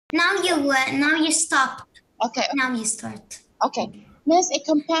Now you stop. Okay. Now you start. Okay. Miss, a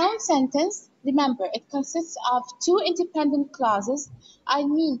compound sentence, remember, it consists of two independent clauses. I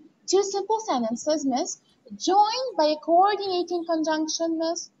mean, two simple sentences, Miss, joined by a coordinating conjunction,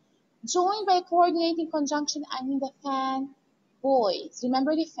 Miss. Joined by a coordinating conjunction, I mean the fan boys.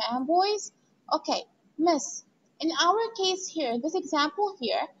 Remember the fan boys? Okay, Miss, in our case here, this example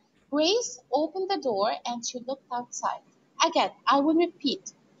here, Grace opened the door and she looked outside. Again, I will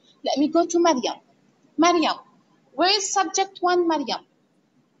repeat. Let me go to Maryam. Maryam, where is subject one, Maryam?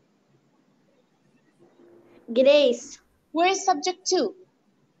 Grace. Where is subject two?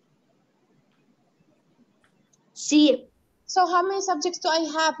 She. So how many subjects do I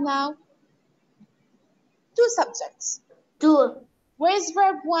have now? Two subjects. Two. Where is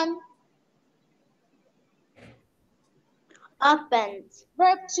verb one? Opened.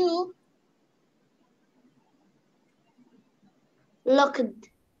 Verb two? Looked.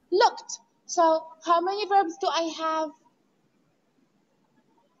 Looked. So how many verbs do I have?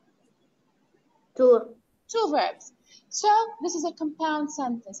 Two. Two verbs. So this is a compound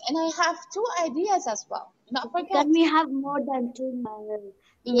sentence, and I have two ideas as well. Do not forget. Can we have more than two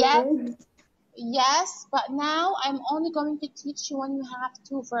Yes, words? yes, but now I'm only going to teach you when you have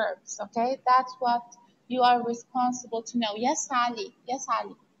two verbs, okay? That's what you are responsible to know. Yes, Ali. Yes,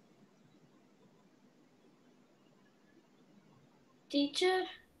 Ali. Teacher,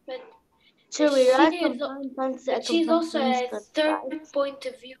 but So we write she is, compound sentences. but she's also a third point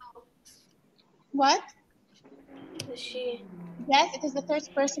of view. What? She. Yes, it is the third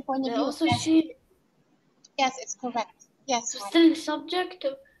person point of view. Also, Yes. she. Yes, it's correct. Yes. So still the subject.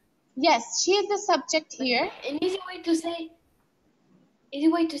 Yes, she is the subject here. An easy way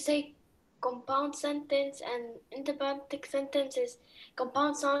to say compound sentence and independent sentences.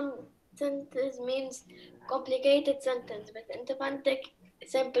 Compound sentence means complicated sentence, but independent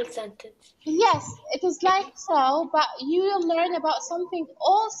simple sentence. Yes, it is like so, but you will learn about something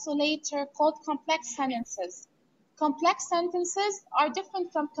also later called complex sentences. Complex sentences are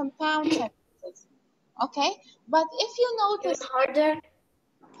different from compound sentences. Okay, but if you notice, even harder,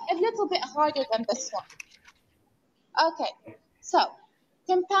 a little bit harder than this one. Okay, so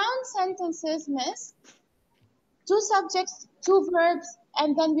compound sentences, Miss, two subjects, two verbs,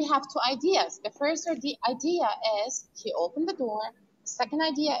 and then we have two ideas. The first idea is she opened the door. The second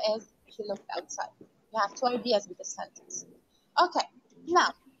idea is she looked outside. You have two ideas with the sentence. Okay,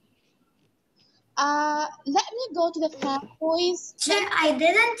 now let me go to the fanboys. I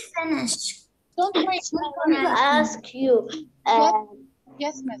didn't finish. Don't worry. I want to ask you.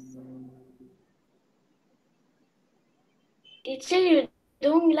 Yes, Miss. teacher, you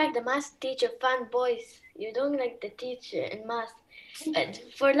don't like the math teacher fanboys. You don't like the teacher in math.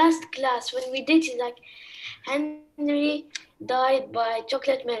 For last class, when we did, like Henry died by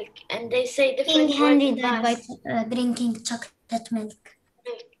chocolate milk, and they say different words. Henry died by drinking chocolate milk.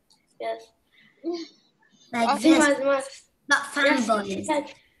 Yes. Like Same this. as math. Not fanboys.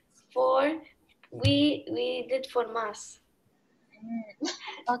 Yes, we did for math.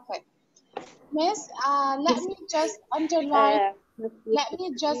 Okay. Miss, let me just underline. Let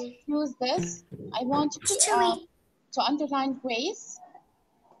me just use this. I want to underline Grace.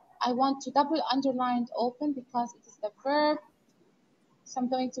 I want to double underline open because it is the verb. So I'm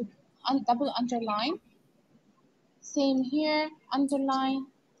going to double underline. Same here, underline.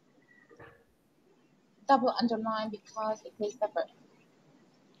 Double underline because it is the verb.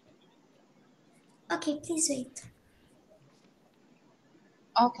 Okay, please wait.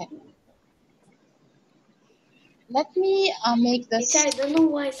 Okay. Let me make this. I don't know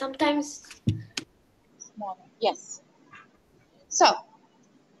why sometimes. Smaller. Yes. So,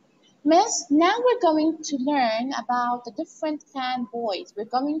 Miss, now we're going to learn about the different fan boys. We're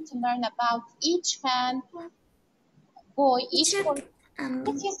going to learn about each fan boy, each boy.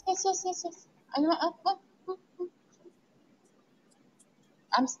 Yes.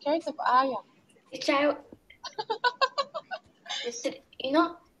 I'm scared of Aya. Teacher, you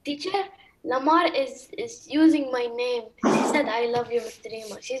know, teacher, Lamar is using my name. She said, "I love you, Mr.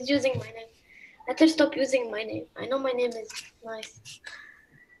 Rima." She's using my name. Let her stop using my name. I know my name is nice.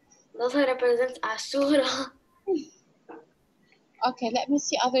 Lofa represents Ashura. Okay, let me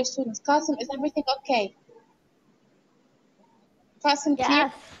see other students. Qasim, is everything okay? Qasim, clear?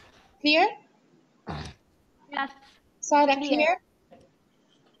 Yes. Clear? Yes. Sarah, clear?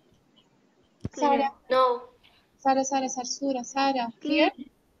 Sarah? No. Sarah, clear?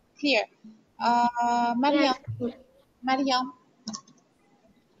 Clear. Maryam? Yes. Maryam?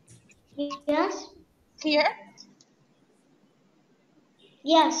 Yes. Clear?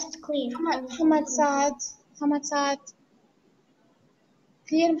 Yes, clear. Hamad Saad?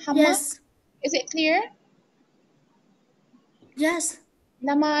 Clear, Muhammad? Yes. Is it clear? Yes.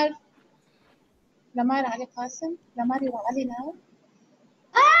 Lamar Ali Qasim. Lamar, you are Ali now?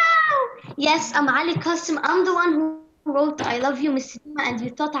 Yes, I'm Ali Qasim. I'm the one who wrote I love you, Miss Lima, and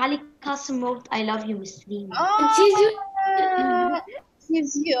you thought Ali Qasim wrote I love you, Miss Lima. And she's you.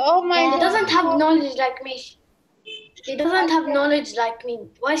 She's you. Oh my She God. doesn't have knowledge like me. She doesn't have knowledge like me.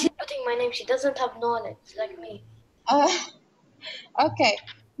 Why is she putting my name? She doesn't have knowledge like me. Okay,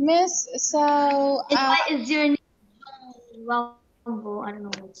 Miss. So And why is your name Rambo? I don't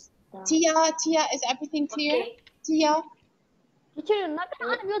know what's that. Tia, is everything clear? Okay. Tia, Teacher, you're not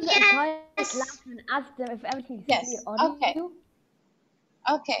gonna mute the entire class and ask them if everything's Yes, clear, are okay. you?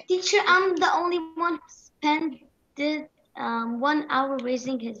 okay. Teacher, I'm the only one who spent 1 hour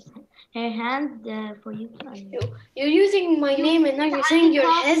raising her hand for you to unmute. You're using my name and now you're saying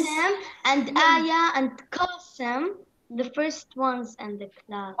you're his. Qasim and Aya and Qasim, the first ones in the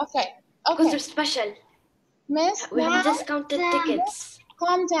class. Okay, Because okay. they're special. Miss, We have now discounted tickets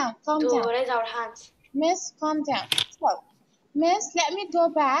calm down, to raise our hands. Miss, calm down. So, Miss, let me go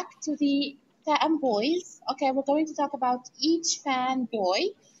back to the fanboys. Okay, we're going to talk about each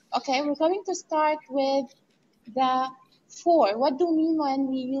fanboy. Okay, we're going to start with the 4. What do we mean when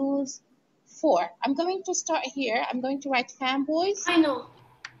we use 4? I'm going to start here. I'm going to write fanboys. I know.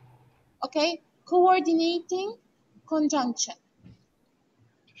 Okay, coordinating conjunction.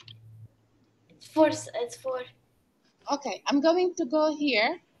 It's four. Okay, I'm going to go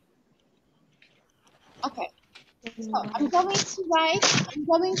here. Okay, so I'm going to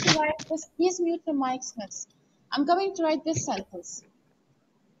write this. Please mute the mics, Miss. I'm going to write this sentence.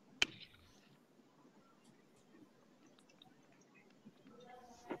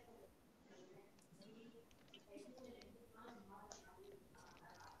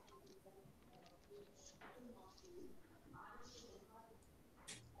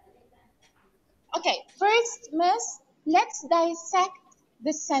 Okay, first, Miss, let's dissect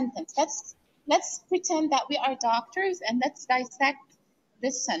this sentence. Let's pretend that we are doctors and let's dissect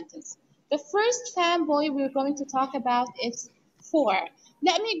this sentence. The first fanboy we're going to talk about is 4.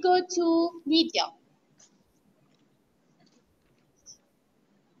 Let me go to Lydia.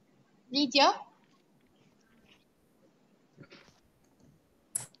 Lydia?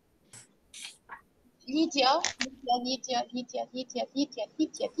 Lydia.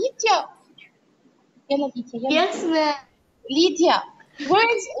 يلا Lydia. Yes, ma'am. Lydia,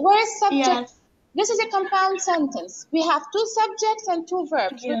 where's subject? Yes. This is a compound sentence. We have 2 subjects and 2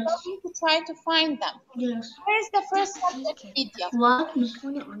 verbs. We're Yes. going to try to find them. Yes. Where's the first subject, Lydia? What?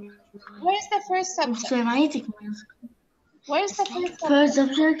 Where's the first subject? Where's the first subject? First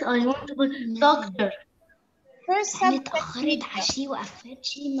subject, I want to put doctor. First subject, اتأخرت Lydia. عشي وقفت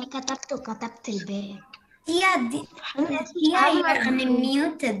شي ما كتبت الباب. Yeah, yeah, you are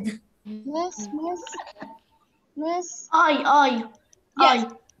unmuted. Miss. I.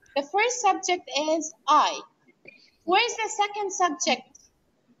 Yes. The first subject is I. Where's the second subject?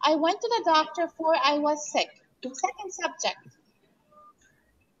 I went to the doctor for I was sick. Second subject.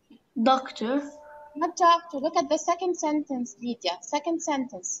 Doctor. Not doctor. Look at the second sentence, Lydia. Second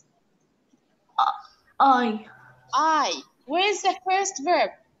sentence. I. Where's the first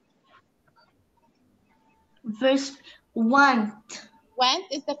verb? Verse want. Went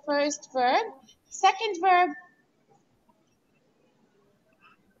is the first verb. Second verb.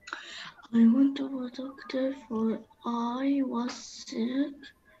 I went to a doctor for I was sick.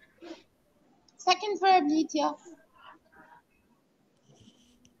 Second verb, Lydia.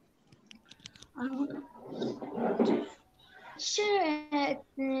 Sure, I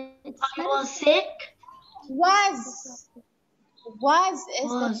was sick. Was is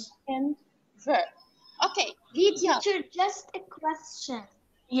the Was. second verb. Okay, Lydia. Teacher, just a question.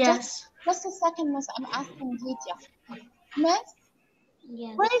 Yes. Just a second, Miss. I'm asking Lydia. Miss,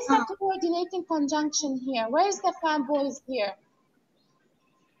 Yes. where is the coordinating conjunction here? Where is the fanboys here?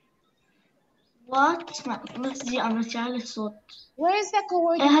 What؟ بس دي عملتي على الصوت. Where is the ايه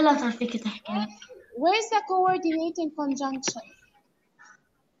coordinating? هلا تعرفيكي تحكي. Where is the coordinating conjunction?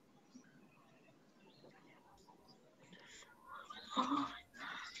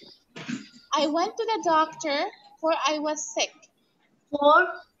 I went to the doctor for I was sick. For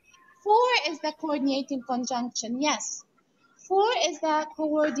is the coordinating conjunction. Yes. 4 is the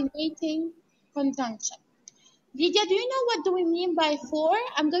coordinating conjunction. Lydia, do you know what do we mean by 4?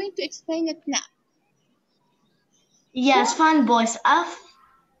 I'm going to explain it now. yes, fanboys. F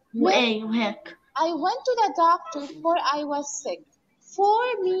Miss, وهيك. I went to the doctor for I was sick.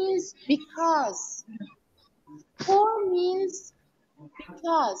 4 means because. 4 means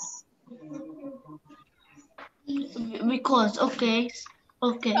because. Because okay.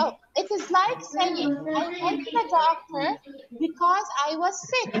 Okay. So it is like saying I went to the doctor because I was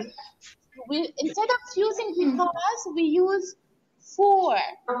sick. Instead of using because, we use for.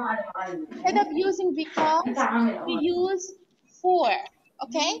 Instead of using because, we use for.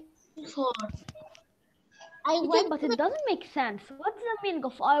 Okay? For. I Teacher, went but to it the, doesn't make sense. What's the meaning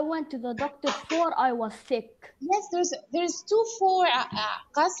of I went to the doctor for I was sick? yes, there's two for.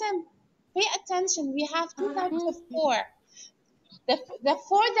 Qasim, pay attention. We have two types of for. The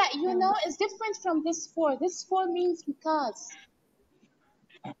for that you know is different from this for. This for means because.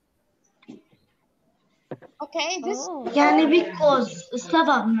 Okay, this Oh. يعني because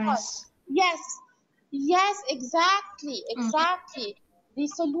السبب miss. yes, yes, exactly. The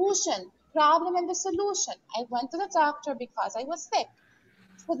solution, problem and the solution. I went to the doctor because I was sick.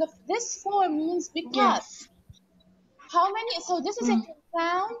 So this for means because. Yes. How many? So this is a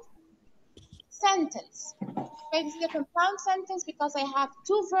compound sentence. Okay, this is a compound sentence because I have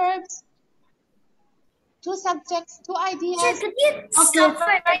two verbs, two subjects, two Teacher, ideas. could you stop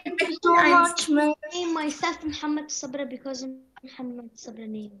for a Thank you second? so much, miss. Name myself Muhammad Sabra because Muhammad Sabra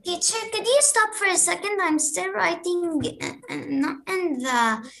name. Teacher, could you stop for a second? I'm still writing, not in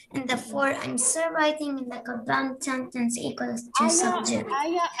the for. I'm still writing in the compound sentence equals to subject.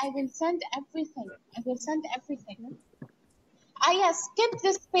 Aya, I will send everything. Aya, skip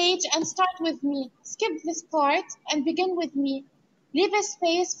this page and start with me. Skip this part and begin with me. Leave a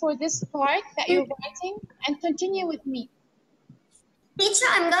space for this part that you're writing and continue with me. Teacher,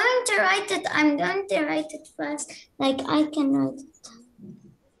 I'm going to write it. I'm going to write it fast, like I can write it.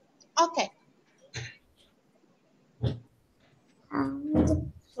 Okay.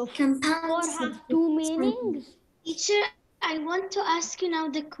 So Compound for has two meanings. Teacher, I want to ask you now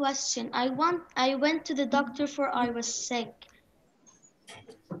the question. I went to the doctor for I was sick.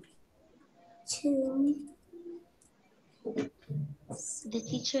 Two. The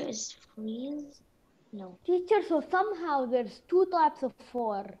teacher is freeze. No. Teacher, so somehow there's two types of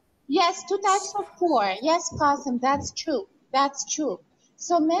for. Yes, two types of for. Yes, Qasim, that's true.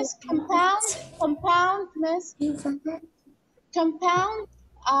 So, Miss, compound, Miss, compound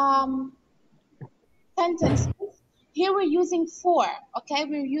sentences. Here we're using for, okay?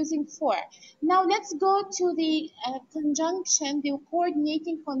 We're using for. Now let's go to the conjunction, the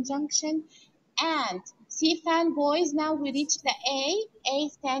coordinating conjunction and. See, fanboys, now we reach the A. A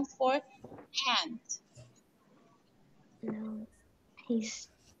stands for and. No. He's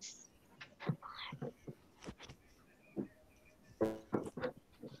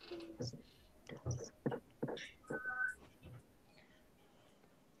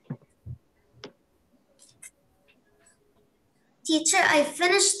Teacher, I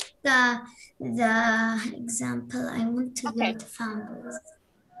finished the example. I want to go to families.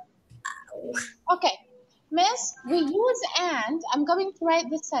 Okay, Miss, we use and. I'm going to write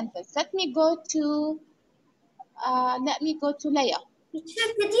this sentence. Let me go to Leia.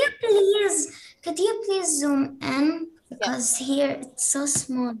 Teacher, could you please zoom in because here it's so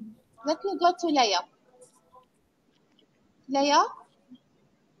small. Let me go to Leia. Leia?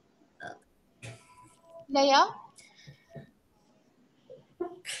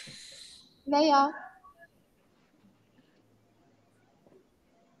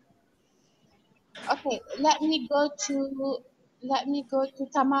 Okay, let me go to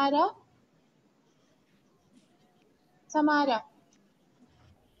Tamara. Tamara?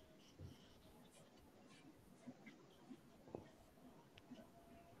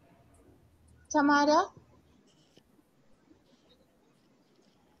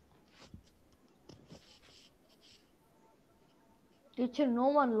 Teacher, no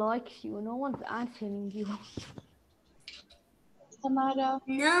one likes you. No one's answering you. Tamara?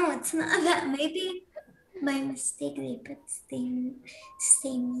 No, it's not that. Maybe by mistake they put stay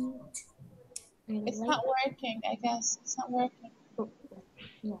mute. It's not working, I guess. It's not working.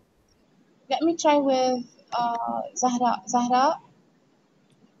 No. Let me try with Zahra.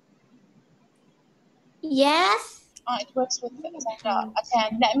 Yes. Oh, it works with Zahra.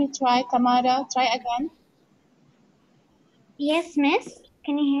 Again, let me try. Tamara, try again. Yes, miss.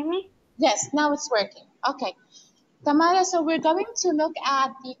 Can you hear me? Yes, now it's working. Okay. Tamara, so we're going to look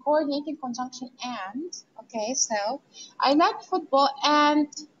at the coordinating conjunction and. Okay, so I like football and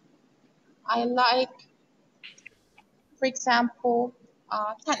I like, for example,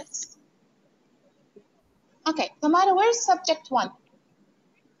 tennis. Okay, Tamara, where's subject 1?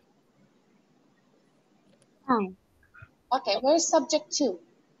 Oh. Okay, where's subject 2?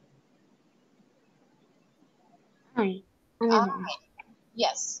 Hi.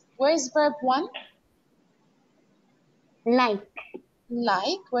 Yes. Where's verb 1? Like.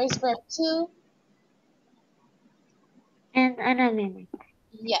 Like. Where's verb 2? And another.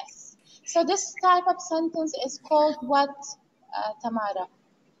 Yes. So this type of sentence is called what, Tamara?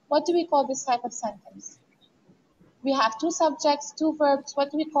 What do we call this type of sentence? We have two subjects, two verbs.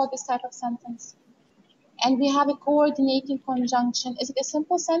 What do we call this type of sentence? And we have a coordinating conjunction. Is it a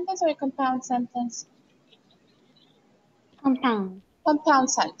simple sentence or a compound sentence? Compound. Compound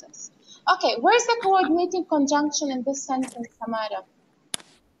sentence. Okay, where's the coordinating conjunction in this sentence, Tamara?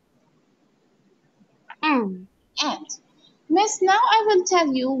 And. And. Miss, now I will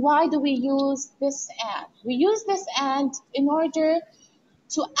tell you why do we use this and. We use this and in order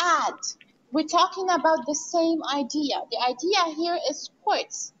to add. We're talking about the same idea. The idea here is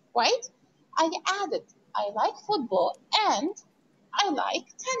sports, right? I added, I like football and I like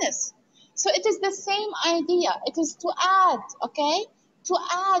tennis. So it is the same idea. It is to add, okay? To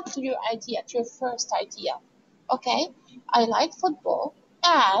add to your idea, to your first idea, okay? I like football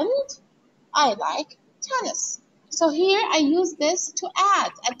and I like tennis. So here I use this to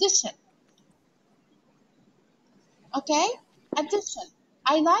add, addition, okay? Addition.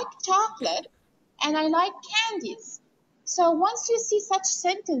 I like chocolate and I like candies. So once you see such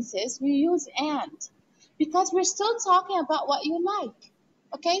sentences, we use and because we're still talking about what you like.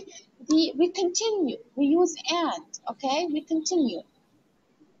 Okay? We continue. We use and. Okay? We continue.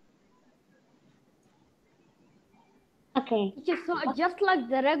 Okay. So just like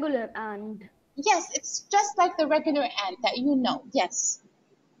the regular and. Yes, it's just like the regular and that you know. Yes.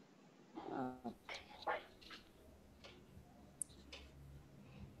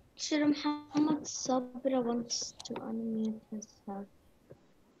 Teacher Muhammad Sabra wants to unmute himself.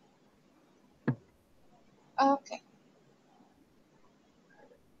 Okay.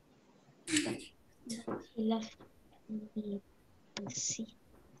 He left me. Let's see.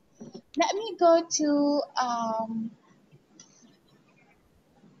 Let me go to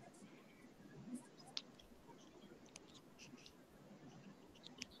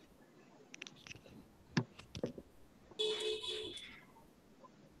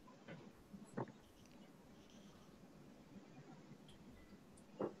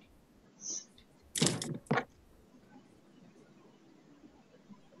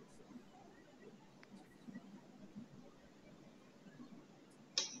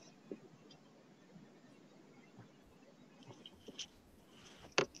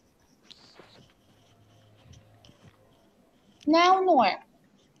now Noor.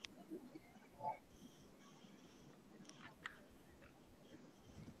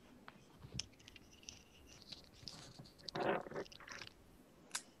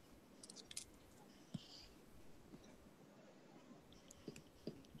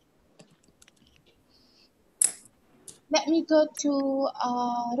 Let me go to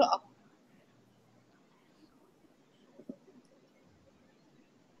Ru'a.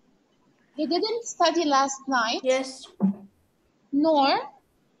 He didn't study last night, Yes. nor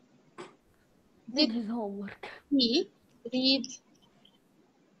Did his homework. he read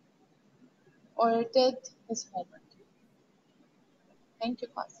or did his homework. Thank you,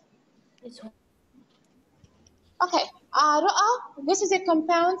 Qasim. Okay, Ru'a, this is a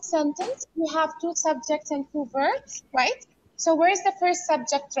compound sentence. We have two subjects and two verbs, right? So where is the first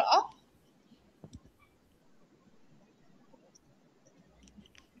subject, Ru'a?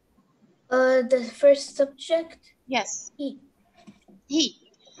 The first subject, Yes, he. he.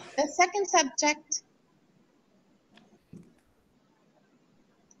 The second subject,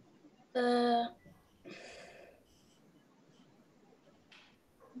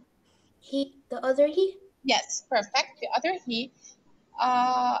 He. The other he. yes, perfect. The other he.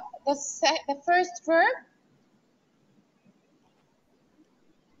 The first verb,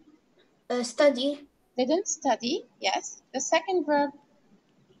 Study. didn't study. Yes. The second verb,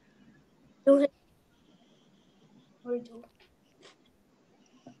 Do. Or do.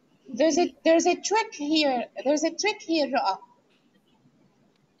 there's a trick here. There's a trick here, Ru'a.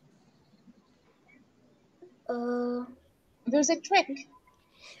 There's a trick.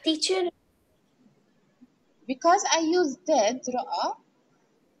 Teacher. Because I use did, Ru'a,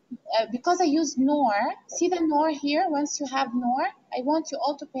 because I use nor, see the nor here? Once you have nor, I want you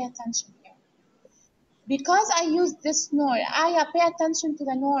all to pay attention here. Because I use this nor, I pay attention to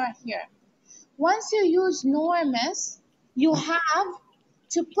the nor here. Once you use nor, miss, you have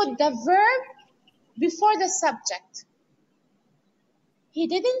to put the verb before the subject. He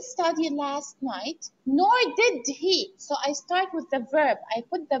didn't study last night, nor did he. So I start with the verb. I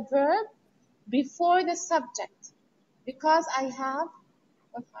put the verb before the subject because I have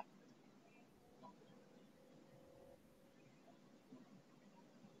what happened?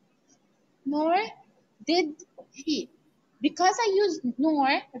 Nor did he. Because I use nor,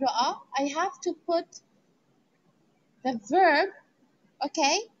 Ru'a, I have to put the verb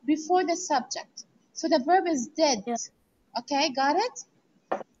okay, before the subject. So the verb is did. Yeah. Okay, got it?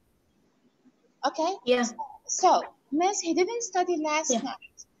 Okay? Yeah. So, Miss, he didn't study last Yeah.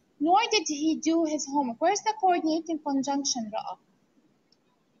 night, nor did he do his homework. Where's the coordinating conjunction,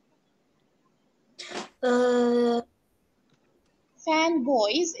 Ra'a? Fan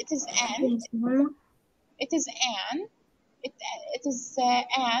boys, it is and. It is an. It is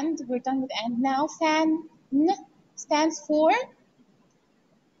and. We're done with and. Now, fan stands for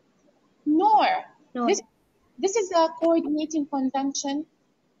nor. No. This is a coordinating conjunction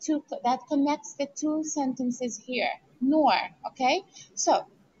that connects the two sentences here. Nor, okay? So,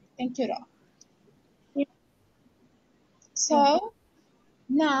 thank you, Ra. Yeah. So,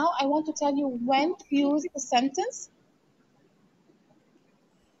 now I want to tell you when to use the sentence.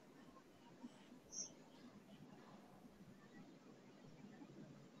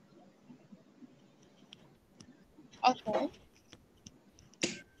 Okay.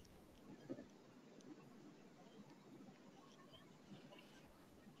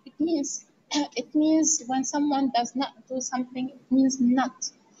 It means when someone does not do something, it means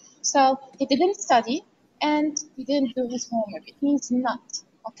not. So he didn't study and he didn't do his homework. It means not.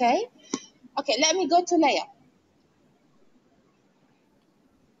 Okay? Okay, let me go to Leia.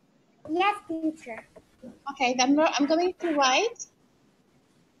 Yes, teacher. Okay, then I'm going to write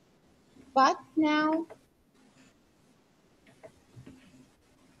but now.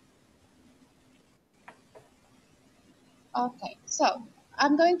 Okay, so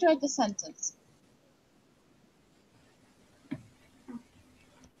I'm going to write the sentence.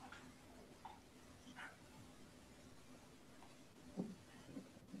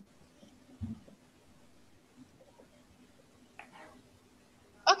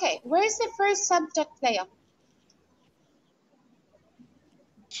 Okay, where's the first subject, Leia?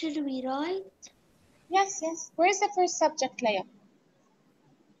 Should we write? Yes, yes. Where's the first subject, Leia?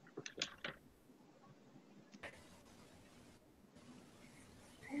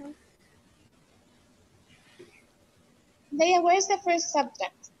 Leia, where's the first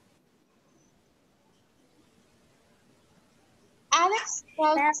subject? Alex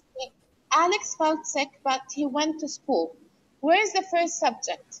felt sick, but he went to school. Where is the first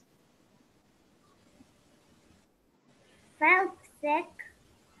subject? Felt sick.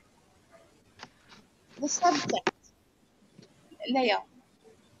 The subject. Leia.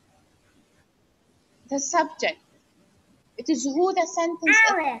 The subject. It is who the sentence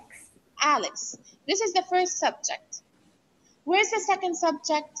Alex. is. Alex. This is the first subject. Where's the second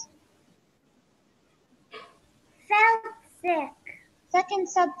subject? Felt sick. Second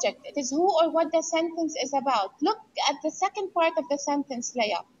subject. It is who or what the sentence is about. Look at the second part of the sentence,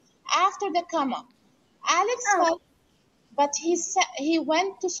 Leia. After the comma. Alex felt, but he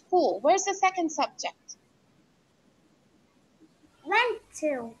went to school. Where's the second subject? Went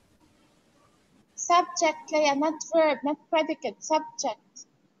to. Subject, Leia, not verb, not predicate. Subject.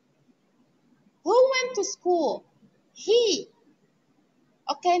 Who went to school? He.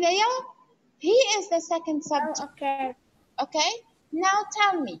 Okay, Leia? He is the second subject. Oh, okay. Okay? Now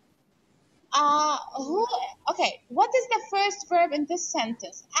tell me. Okay, what is the first verb in this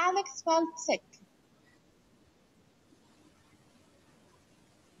sentence? Alex felt sick.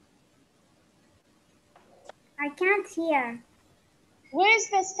 I can't hear. Where is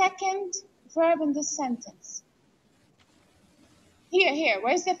the second verb in this sentence? Here.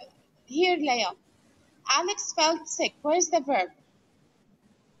 Here, Leia. Alex felt sick. Where's the verb?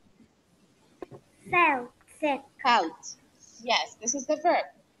 Felt sick. Felt. Yes, this is the verb.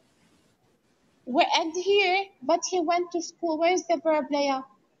 And here, but he went to school. Where's the verb, Leia?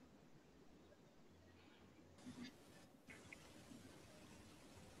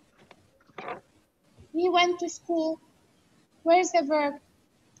 He went to school. Where's the verb?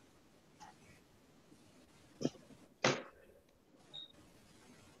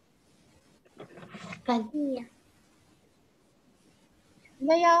 Here.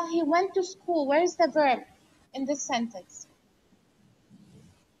 Leia, he went to school. Where's the verb in this sentence?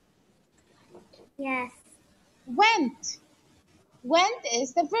 Yes. Went. Went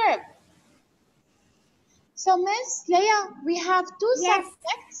is the verb. So, Miss Leia, we have two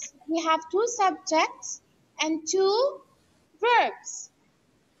subjects. We have two subjects and two verbs.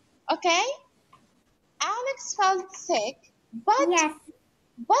 Okay? Alex felt sick, but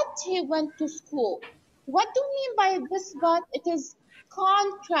he went to school. What do you mean by this but? It is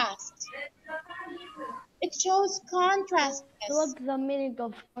contrast. It shows contrast. What's the meaning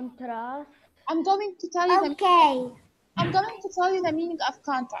of contrast? I'm going to tell you I'm going to tell you the meaning of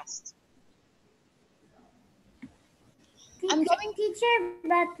contrast. Teacher,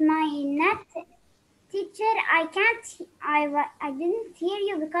 but my net Teacher, I can't. I didn't hear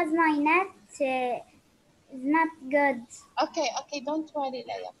you because my net is not good. Okay, don't worry,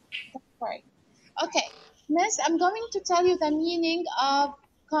 Leia. Don't worry. Okay, Miss, I'm going to tell you the meaning of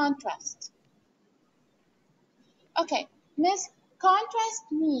contrast. Okay, Miss, contrast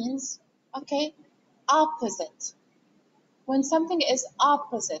means, okay, opposite. When something is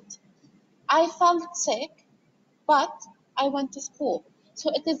opposite. I felt sick, but I went to school.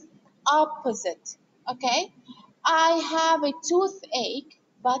 So it is opposite, okay? I have a toothache,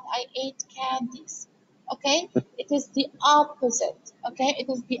 but I ate candies, okay? It is the opposite, okay? It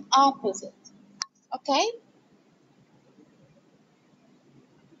is the opposite, okay?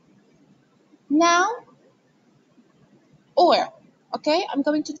 Now, or, okay? I'm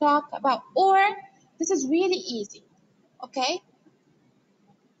going to talk about or. This is really easy, okay?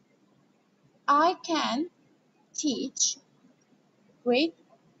 I can teach grade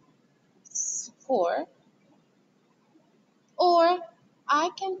 4, or I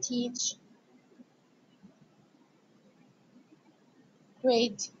can teach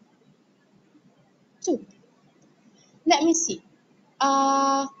grade 2. Let me see.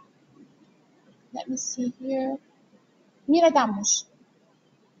 Let me see here. Mira Damush.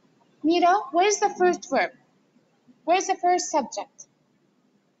 Mira, where's the first verb? Where's the first subject?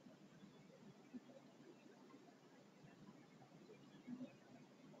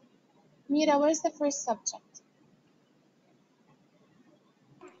 Mira, where's the first subject?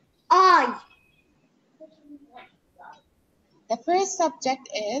 I. The first subject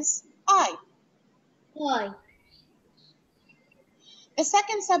is I. I. The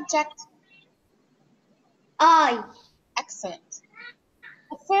second subject? I. Excellent.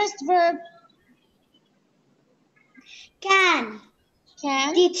 The first verb? Can.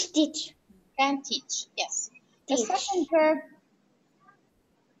 Can. Teach. Can teach, yes. The Teach. second verb?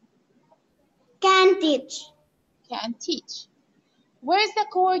 Can teach. Can teach. Where's the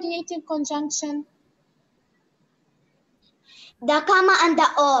coordinating conjunction? The comma and the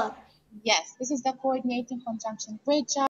or. Yes, this is the coordinating conjunction. Great job.